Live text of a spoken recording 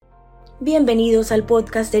Bienvenidos al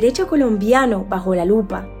podcast Derecho Colombiano, Bajo la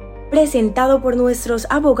Lupa, presentado por nuestros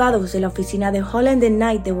abogados de la oficina de Holland &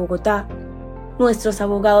 Knight de Bogotá. Nuestros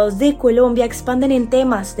abogados de Colombia expanden en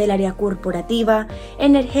temas del área corporativa,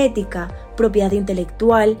 energética, propiedad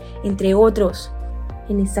intelectual, entre otros.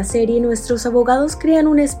 En esta serie, nuestros abogados crean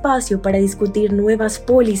un espacio para discutir nuevas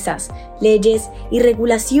pólizas, leyes y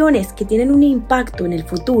regulaciones que tienen un impacto en el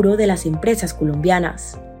futuro de las empresas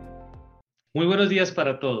colombianas. Muy buenos días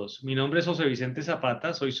para todos. Mi nombre es José Vicente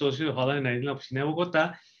Zapata, soy socio de Holland & Knight en la oficina de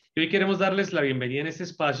Bogotá y hoy queremos darles la bienvenida en este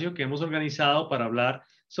espacio que hemos organizado para hablar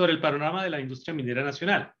sobre el panorama de la industria minera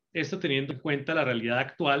nacional. Esto teniendo en cuenta la realidad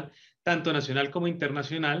actual, tanto nacional como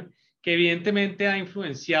internacional, que evidentemente ha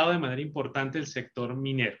influenciado de manera importante el sector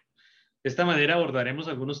minero. De esta manera abordaremos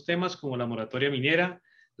algunos temas como la moratoria minera,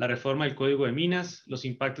 la reforma del Código de Minas, los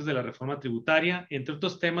impactos de la reforma tributaria, entre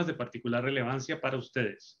otros temas de particular relevancia para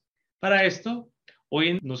ustedes. Para esto,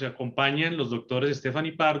 hoy nos acompañan los doctores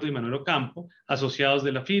Estefanny, Pardo y Manuel Ocampo, asociados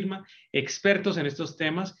de la firma, expertos en estos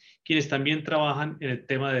temas, quienes también trabajan en el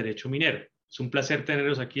tema de derecho minero. Es un placer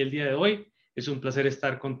tenerlos aquí el día de hoy, es un placer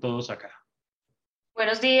estar con todos acá.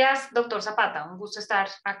 Buenos días, doctor Zapata, un gusto estar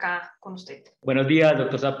acá con usted. Buenos días,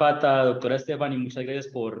 doctor Zapata, doctora Estefanny, muchas gracias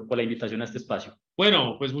por la invitación a este espacio.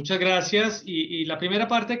 Bueno, pues muchas gracias y la primera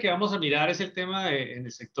parte que vamos a mirar es el tema en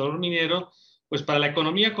el sector minero, pues para la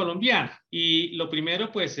economía colombiana. Y lo primero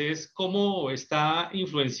pues es cómo está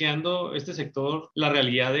influenciando este sector la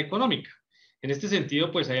realidad económica. En este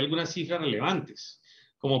sentido pues hay algunas cifras relevantes,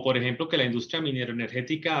 como por ejemplo que la industria minero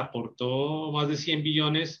enérgetica aportó más de 100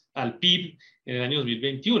 billones al PIB en el año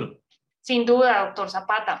 2021. Sin duda, doctor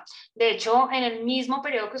Zapata. De hecho, en el mismo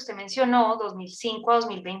periodo que usted mencionó, 2005 a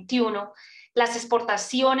 2021, las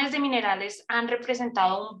exportaciones de minerales han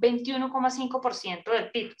representado un 21,5%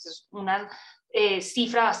 del PIB. Es una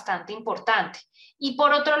cifra bastante importante. Y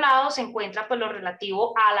por otro lado se encuentra pues, lo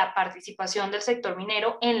relativo a la participación del sector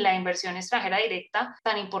minero en la inversión extranjera directa,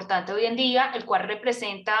 tan importante hoy en día, el cual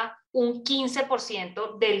representa un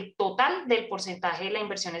 15% del total del porcentaje de la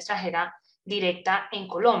inversión extranjera directa en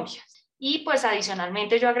Colombia. Y pues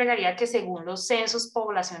adicionalmente yo agregaría que según los censos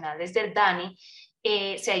poblacionales del DANI,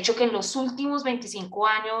 se ha dicho que en los últimos 25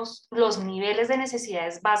 años los niveles de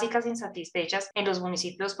necesidades básicas insatisfechas en los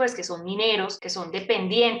municipios pues que son mineros, que son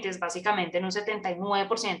dependientes básicamente en un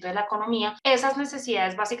 79% de la economía, esas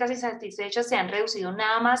necesidades básicas insatisfechas se han reducido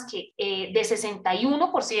nada más que de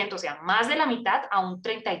 61%, o sea, más de la mitad a un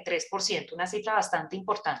 33%, una cifra bastante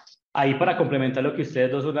importante. Ahí para complementar lo que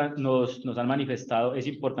ustedes dos nos han manifestado, es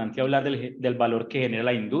importante hablar del valor que genera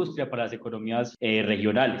la industria para las economías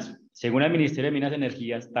regionales. Según el Ministerio de Minas y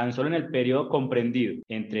Energías, tan solo en el periodo comprendido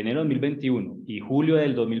entre enero de 2021 y julio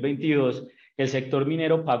del 2022, el sector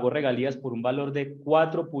minero pagó regalías por un valor de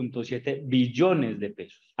 4.7 billones de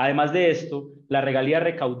pesos. Además de esto, las regalías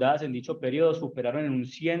recaudadas en dicho periodo superaron en un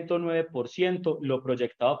 109% lo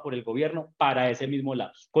proyectado por el gobierno para ese mismo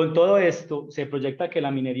lapso. Con todo esto, se proyecta que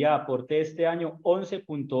la minería aporte este año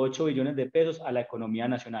 11.8 billones de pesos a la economía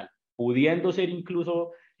nacional, pudiendo ser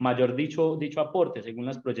incluso mayor dicho aporte, según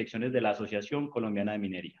las proyecciones de la Asociación Colombiana de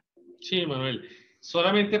Minería. Sí, Manuel.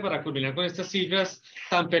 Solamente para culminar con estas cifras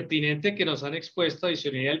tan pertinentes que nos han expuesto,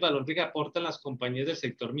 adicionaría el valor que aportan las compañías del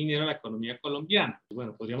sector minero a la economía colombiana.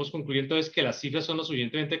 Bueno, podríamos concluir entonces que las cifras son lo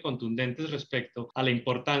suficientemente contundentes respecto a la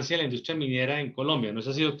importancia de la industria minera en Colombia. ¿No es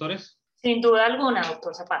así, doctores? Sin duda alguna,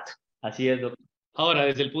 doctor Zapata. Así es, doctor. Ahora,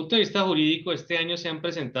 desde el punto de vista jurídico, este año se han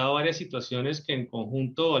presentado varias situaciones que en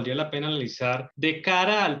conjunto valdría la pena analizar de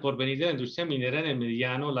cara al porvenir de la industria minera en el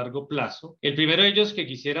mediano o largo plazo. El primero de ellos que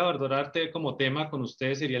quisiera abordar como tema con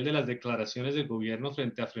ustedes sería el de las declaraciones del gobierno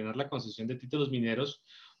frente a frenar la concesión de títulos mineros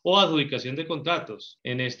o adjudicación de contratos.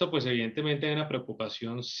 En esto, pues evidentemente hay una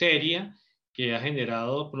preocupación seria que ha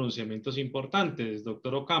generado pronunciamientos importantes.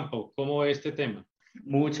 Doctor Ocampo, ¿cómo ve este tema?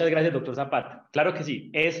 Muchas gracias, doctor Zapata. Claro que sí,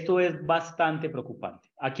 esto es bastante preocupante.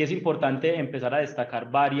 Aquí es importante empezar a destacar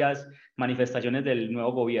varias manifestaciones del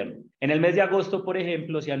nuevo gobierno. En el mes de agosto, por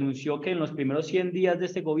ejemplo, se anunció que en los primeros 100 días de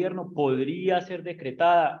este gobierno podría ser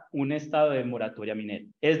decretada un estado de moratoria minera.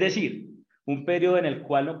 Es decir, un periodo en el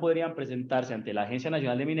cual no podrían presentarse ante la Agencia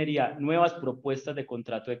Nacional de Minería nuevas propuestas de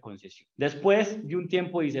contrato de concesión. Después de un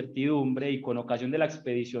tiempo de incertidumbre y con ocasión de la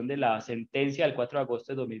expedición de la sentencia del 4 de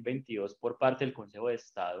agosto de 2022 por parte del Consejo de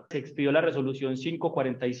Estado, se expidió la resolución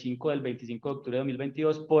 545 del 25 de octubre de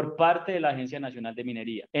 2022 por parte de la Agencia Nacional de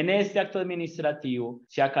Minería. En este acto administrativo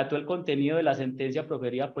se acató el contenido de la sentencia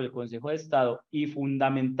proferida por el Consejo de Estado y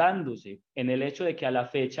fundamentándose en el hecho de que a la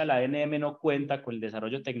fecha la ANM no cuenta con el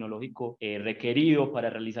desarrollo tecnológico requerido para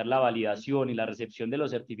realizar la validación y la recepción de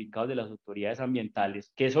los certificados de las autoridades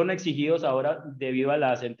ambientales, que son exigidos ahora debido a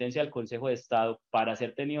la sentencia del Consejo de Estado para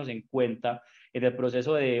ser tenidos en cuenta en el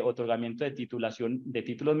proceso de otorgamiento de titulación de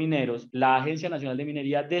títulos mineros, la Agencia Nacional de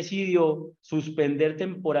Minería decidió suspender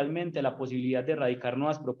temporalmente la posibilidad de erradicar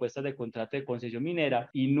nuevas propuestas de contrato de concesión minera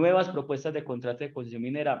y nuevas propuestas de contrato de concesión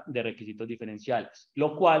minera de requisitos diferenciales,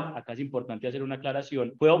 lo cual, acá es importante hacer una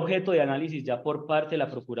aclaración, fue objeto de análisis ya por parte de la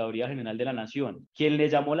Procuraduría General de la Nación, quien le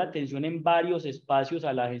llamó la atención en varios espacios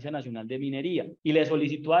a la Agencia Nacional de Minería y le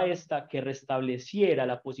solicitó a esta que restableciera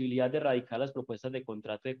la posibilidad de erradicar las propuestas de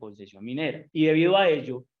contrato de concesión minera. Y debido a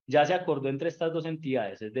ello, ya se acordó entre estas dos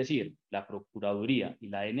entidades, es decir, la Procuraduría y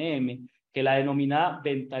la ANM, que la denominada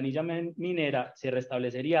ventanilla minera se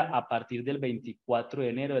restablecería a partir del 24 de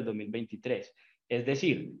enero del 2023. Es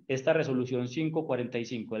decir, esta resolución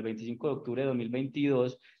 545 del 25 de octubre de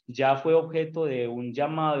 2022 ya fue objeto de un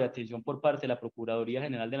llamado de atención por parte de la Procuraduría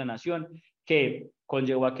General de la Nación, que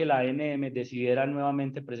conllevó a que la ANM decidiera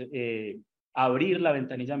nuevamente abrir la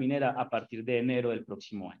ventanilla minera a partir de enero del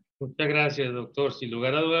próximo año. Muchas gracias, doctor. Sin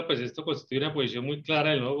lugar a duda, pues esto constituye una posición muy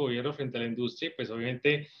clara del nuevo gobierno frente a la industria y pues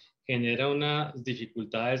obviamente genera unas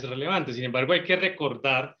dificultades relevantes. Sin embargo, hay que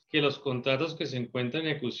recordar que los contratos que se encuentran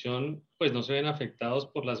en ejecución pues no se ven afectados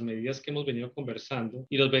por las medidas que hemos venido conversando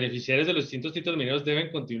y los beneficiarios de los distintos títulos mineros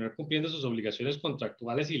deben continuar cumpliendo sus obligaciones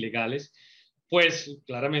contractuales y legales, pues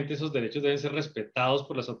claramente esos derechos deben ser respetados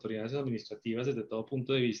por las autoridades administrativas desde todo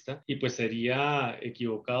punto de vista y pues sería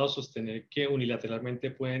equivocado sostener que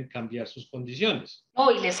unilateralmente pueden cambiar sus condiciones. No,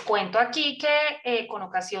 y les cuento aquí que con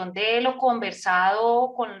ocasión de lo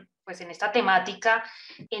conversado pues en esta temática,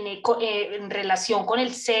 en relación con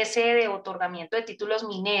el cese de otorgamiento de títulos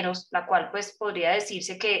mineros, la cual pues podría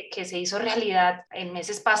decirse que se hizo realidad en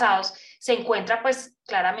meses pasados, se encuentra pues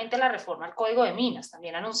claramente la reforma al Código de Minas,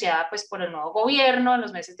 también anunciada pues por el nuevo gobierno en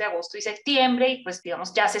los meses de agosto y septiembre, y pues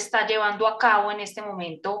digamos ya se está llevando a cabo en este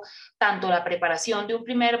momento tanto la preparación de un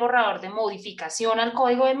primer borrador de modificación al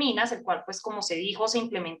Código de Minas, el cual pues como se dijo se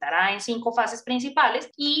implementará en 5 fases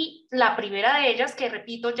principales, y la primera de ellas, que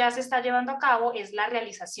repito ya se está llevando a cabo, es la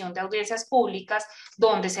realización de audiencias públicas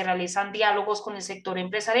donde se realizan diálogos con el sector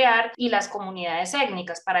empresarial y las comunidades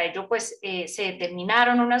étnicas. Para ello pues se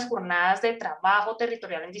determinaron unas jornadas de trabajo territorial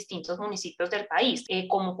en distintos municipios del país,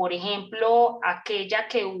 como por ejemplo aquella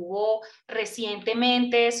que hubo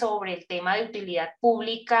recientemente sobre el tema de utilidad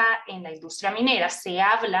pública en la industria minera. Se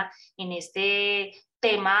habla en este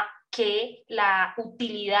tema que la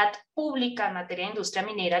utilidad pública en materia de industria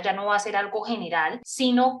minera ya no va a ser algo general,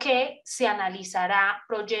 sino que se analizará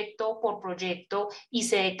proyecto por proyecto y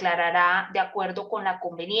se declarará de acuerdo con la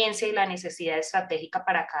conveniencia y la necesidad estratégica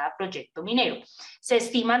para cada proyecto minero. Se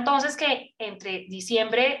estima entonces que entre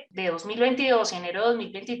diciembre de 2022 y enero de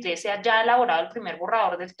 2023 se haya elaborado el primer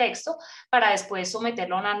borrador del texto para después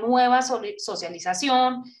someterlo a una nueva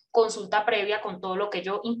socialización, consulta previa con todo lo que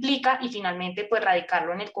ello implica y finalmente pues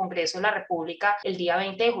radicarlo en el Congreso de la República el día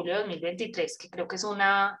 20 de julio de 2023, que creo que es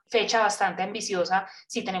una fecha bastante ambiciosa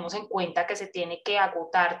si tenemos en cuenta que se tiene que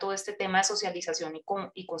agotar todo este tema de socialización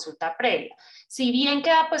y consulta previa. Si bien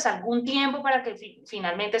queda pues algún tiempo para que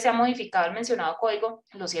finalmente sea modificado el mencionado código,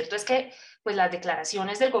 lo cierto es que pues las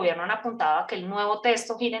declaraciones del gobierno han apuntado a que el nuevo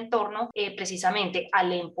texto gira en torno precisamente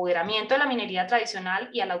al empoderamiento de la minería tradicional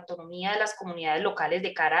y a la autonomía de las comunidades locales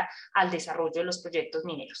de cara al desarrollo de los proyectos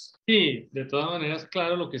mineros. Sí, de todas maneras,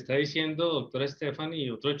 claro lo que está diciendo doctora Estefanny, y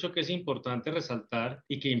otro hecho que es importante resaltar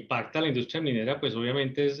y que impacta a la industria minera, pues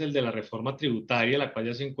obviamente es el de la reforma tributaria, la cual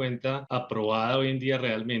ya se encuentra aprobada hoy en día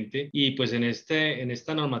realmente, y pues en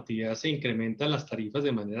esta normatividad se incrementan las tarifas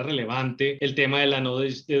de manera relevante, el tema de la no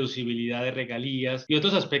deducibilidad de regalías y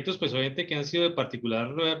otros aspectos, pues obviamente que han sido de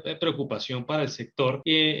particular preocupación para el sector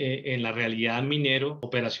en la realidad minero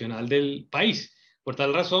operacional del país. Por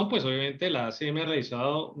tal razón, pues obviamente la ACM ha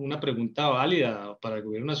realizado una pregunta válida para el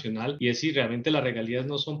gobierno nacional y es si realmente las regalías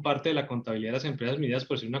no son parte de la contabilidad de las empresas mineras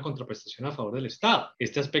por ser una contraprestación a favor del Estado.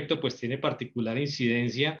 Este aspecto pues tiene particular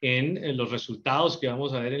incidencia en los resultados que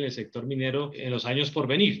vamos a ver en el sector minero en los años por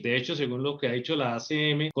venir. De hecho, según lo que ha dicho la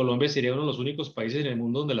ACM, Colombia sería uno de los únicos países en el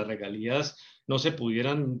mundo donde las regalías no se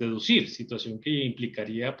pudieran deducir, situación que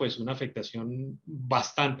implicaría pues una afectación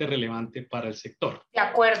bastante relevante para el sector. De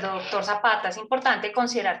acuerdo, doctor Zapata, es importante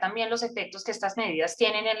considerar también los efectos que estas medidas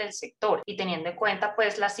tienen en el sector y teniendo en cuenta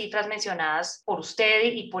pues las cifras mencionadas por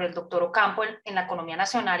usted y por el doctor Ocampo en la economía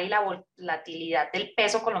nacional y la volatilidad del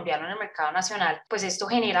peso colombiano en el mercado nacional, pues esto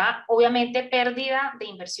genera obviamente pérdida de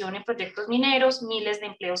inversión en proyectos mineros, miles de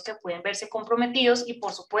empleos que pueden verse comprometidos y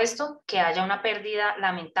por supuesto que haya una pérdida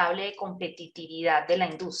lamentable de competitividad competitividad de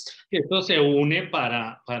la industria. Esto se une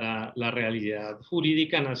para la realidad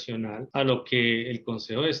jurídica nacional a lo que el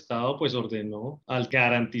Consejo de Estado pues ordenó al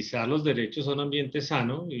garantizar los derechos a un ambiente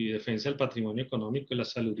sano y defensa del patrimonio económico, la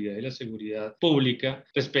salubridad y la seguridad pública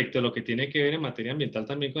respecto a lo que tiene que ver en materia ambiental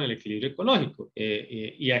también con el equilibrio ecológico.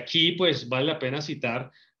 Y aquí pues vale la pena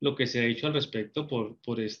citar lo que se ha dicho al respecto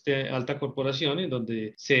por esta alta corporación, en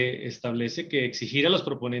donde se establece que exigir a los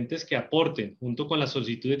proponentes que aporten, junto con la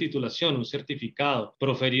solicitud de titulación, un certificado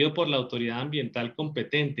proferido por la autoridad ambiental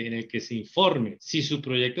competente en el que se informe si su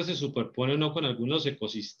proyecto se superpone o no con algunos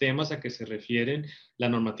ecosistemas a que se refieren la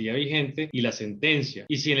normativa vigente y la sentencia,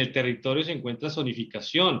 y si en el territorio se encuentra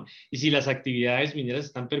zonificación, y si las actividades mineras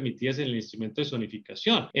están permitidas en el instrumento de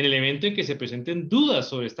zonificación. En el evento en que se presenten dudas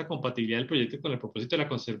sobre esta compatibilidad del proyecto con el propósito de la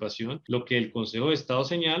conservación, lo que el Consejo de Estado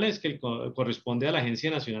señala es que corresponde a la Agencia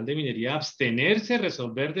Nacional de Minería abstenerse de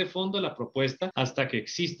resolver de fondo la propuesta hasta que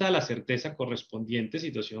exista la certeza correspondiente,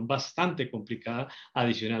 situación bastante complicada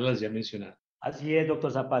adicional a las ya mencionadas. Así es,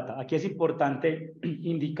 doctor Zapata. Aquí es importante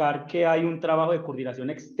indicar que hay un trabajo de coordinación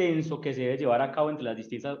extenso que se debe llevar a cabo entre las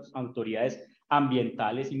distintas autoridades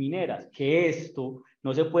ambientales y mineras, que esto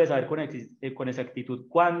no se puede saber con exactitud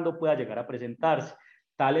cuándo pueda llegar a presentarse.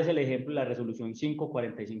 Tal es el ejemplo de la resolución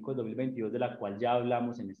 545 de 2022, de la cual ya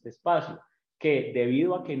hablamos en este espacio, que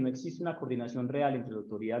debido a que no existe una coordinación real entre la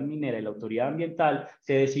autoridad minera y la autoridad ambiental,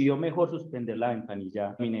 se decidió mejor suspender la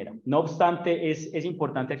ventanilla minera. No obstante, es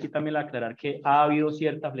importante aquí también aclarar que ha habido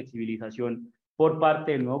cierta flexibilización por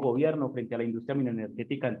parte del nuevo gobierno frente a la industria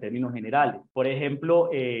mineroenergética en términos generales. Por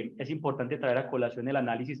ejemplo, es importante traer a colación el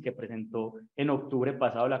análisis que presentó en octubre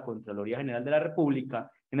pasado la Contraloría General de la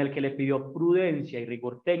República, en el que le pidió prudencia y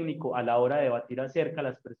rigor técnico a la hora de debatir acerca de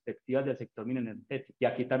las perspectivas del sector mineroenergético. Y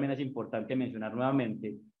aquí también es importante mencionar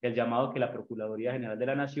nuevamente el llamado que la Procuraduría General de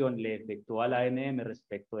la Nación le efectuó a la ANM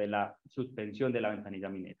respecto de la suspensión de la ventanilla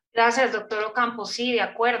minera. Gracias, doctor Ocampo. Sí, de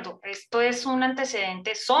acuerdo. Esto es un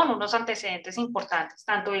antecedente, son unos antecedentes importantes,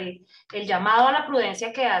 tanto el llamado a la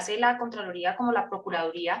prudencia que hace la Contraloría como la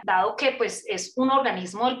Procuraduría, dado que pues es un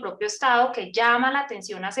organismo del propio Estado que llama la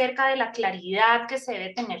atención acerca de la claridad que se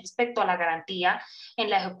debe tener respecto a la garantía en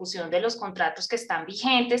la ejecución de los contratos que están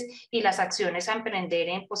vigentes y las acciones a emprender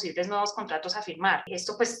en posibles nuevos contratos a firmar.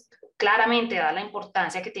 Esto pues claramente da la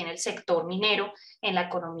importancia que tiene el sector minero en la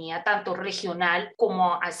economía tanto regional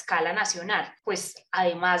como a escala nacional. Pues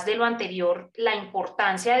además de lo anterior, la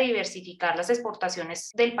importancia de diversificar las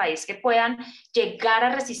exportaciones del país que puedan llegar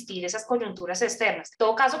a resistir esas coyunturas externas. En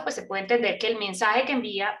todo caso, pues se puede entender que el mensaje que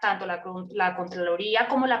envía tanto la Contraloría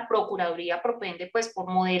como la Procuraduría propende pues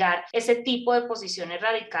por moderar ese tipo de posiciones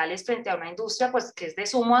radicales frente a una industria pues que es de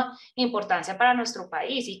suma importancia para nuestro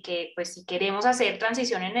país y que pues si queremos hacer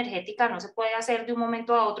transición energética no se puede hacer de un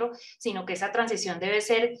momento a otro, sino que esa transición debe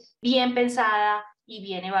ser bien pensada y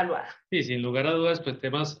bien evaluada. Sí, sin lugar a dudas, pues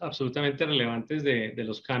temas absolutamente relevantes de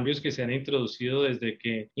los cambios que se han introducido desde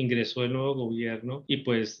que ingresó el nuevo gobierno y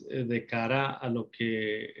pues de cara a lo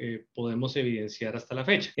que podemos evidenciar hasta la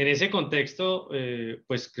fecha. En ese contexto,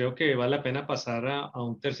 pues creo que vale la pena pasar a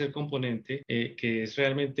un tercer componente que es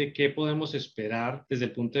realmente qué podemos esperar desde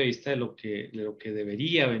el punto de vista de lo que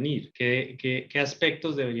debería venir, qué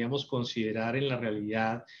aspectos deberíamos considerar en la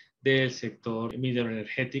realidad del sector minero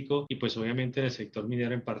energético y pues obviamente del sector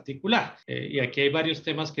minero en particular. Y aquí hay varios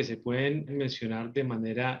temas que se pueden mencionar de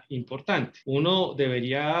manera importante. Uno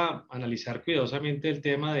debería analizar cuidadosamente el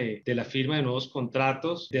tema de la firma de nuevos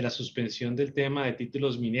contratos, de la suspensión del tema de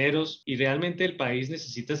títulos mineros y realmente el país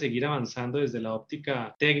necesita seguir avanzando desde la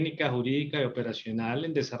óptica técnica, jurídica y operacional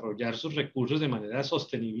en desarrollar sus recursos de manera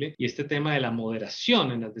sostenible y este tema de la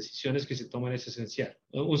moderación en las decisiones que se toman es esencial.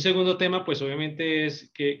 Un segundo tema pues obviamente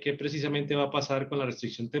es que precisamente va a pasar con la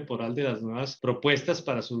restricción temporal de las nuevas propuestas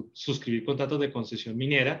para suscribir contratos de concesión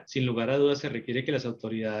minera. Sin lugar a dudas se requiere que las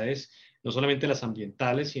autoridades, no solamente las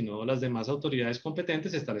ambientales, sino las demás autoridades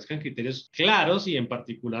competentes establezcan criterios claros y en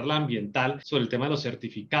particular la ambiental sobre el tema de los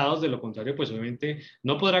certificados. De lo contrario, pues obviamente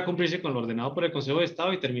no podrá cumplirse con lo ordenado por el Consejo de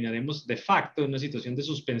Estado y terminaremos de facto en una situación de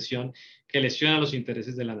suspensión que lesiona los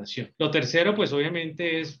intereses de la nación. Lo tercero, pues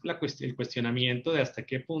obviamente es el cuestionamiento de hasta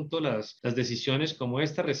qué punto las decisiones como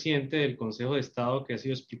esta reciente del Consejo de Estado que ha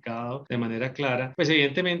sido explicado de manera clara, pues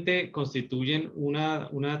evidentemente constituyen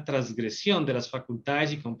una transgresión de las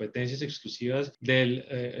facultades y competencias exclusivas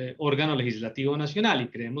del órgano legislativo nacional y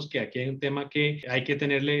creemos que aquí hay un tema que hay que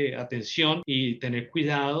tenerle atención y tener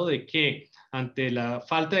cuidado de que ante la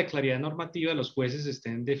falta de claridad normativa los jueces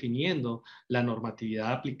estén definiendo la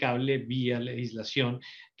normatividad aplicable vía legislación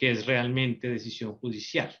que es realmente decisión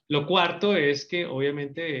judicial. Lo cuarto es que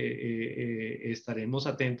obviamente estaremos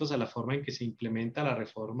atentos a la forma en que se implementa la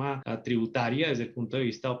reforma tributaria desde el punto de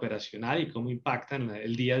vista operacional y cómo impacta en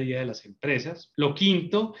el día a día de las empresas. Lo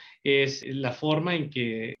quinto es la forma en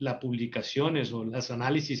que las publicaciones o los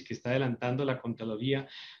análisis que está adelantando la Contraloría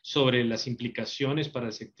sobre las implicaciones para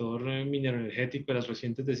el sector minero energético y las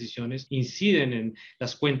recientes decisiones inciden en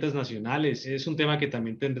las cuentas nacionales. Es un tema que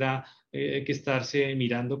también tendrá que estarse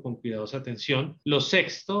mirando con cuidadosa atención. Lo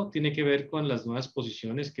sexto tiene que ver con las nuevas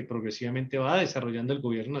posiciones que progresivamente va desarrollando el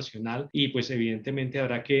gobierno nacional y pues evidentemente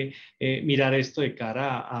habrá que mirar esto de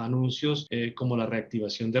cara a anuncios como la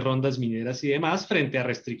reactivación de rondas mineras y demás frente a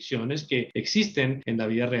restricciones que existen en la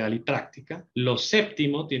vida real y práctica. Lo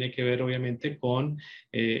séptimo tiene que ver obviamente con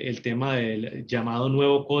el tema del llamado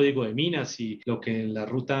nuevo Código de Minas y lo que en la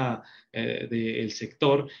ruta del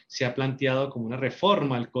sector se ha planteado como una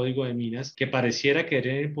reforma al Código de Minas que pareciera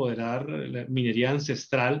querer empoderar la minería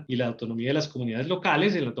ancestral y la autonomía de las comunidades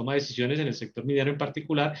locales en la toma de decisiones en el sector minero en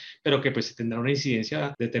particular, pero que pues tendrá una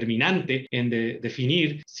incidencia determinante en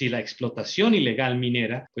definir si la explotación ilegal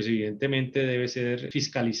minera pues evidentemente debe ser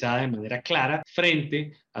fiscalizada de manera clara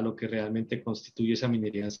frente a lo que realmente constituye esa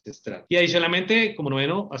minería ancestral. Y adicionalmente, como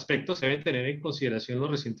noveno aspecto, se deben tener en consideración los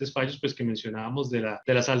recientes fallos pues, que mencionábamos de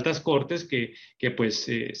las altas cortes que pues,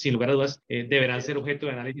 sin lugar a dudas, deberán ser objeto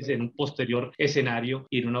de análisis en un posterior escenario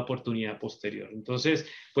y en una oportunidad posterior. Entonces,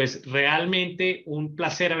 pues realmente un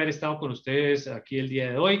placer haber estado con ustedes aquí el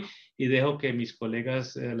día de hoy y dejo que mis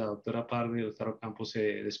colegas, la doctora Pardo y el doctor Ocampo,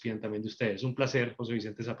 se despidan también de ustedes. Un placer, José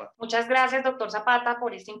Vicente Zapata. Muchas gracias, doctor Zapata,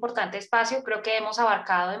 por este importante espacio. Creo que hemos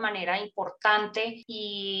abarcado de manera importante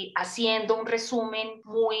y haciendo un resumen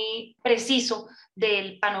muy preciso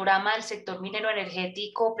del panorama del sector minero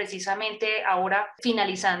energético, precisamente ahora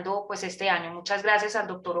finalizando pues este año. Muchas gracias al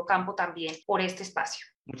doctor Ocampo también por este espacio.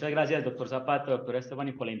 Muchas gracias, doctor Zapata, doctora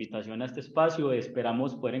Estefanny, por la invitación a este espacio.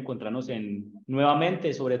 Esperamos poder encontrarnos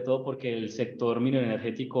nuevamente, sobre todo porque el sector minero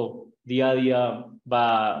energético día a día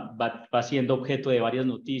va siendo objeto de varias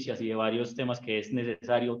noticias y de varios temas que es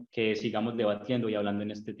necesario que sigamos debatiendo y hablando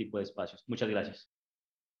en este tipo de espacios. Muchas gracias.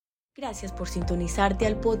 Gracias por sintonizarte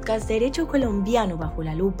al podcast Derecho Colombiano Bajo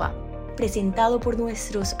la Lupa, presentado por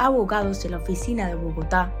nuestros abogados de la oficina de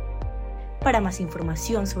Bogotá. Para más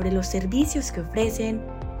información sobre los servicios que ofrecen,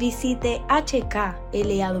 visite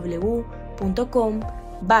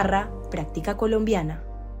hklaw.com/práctica colombiana.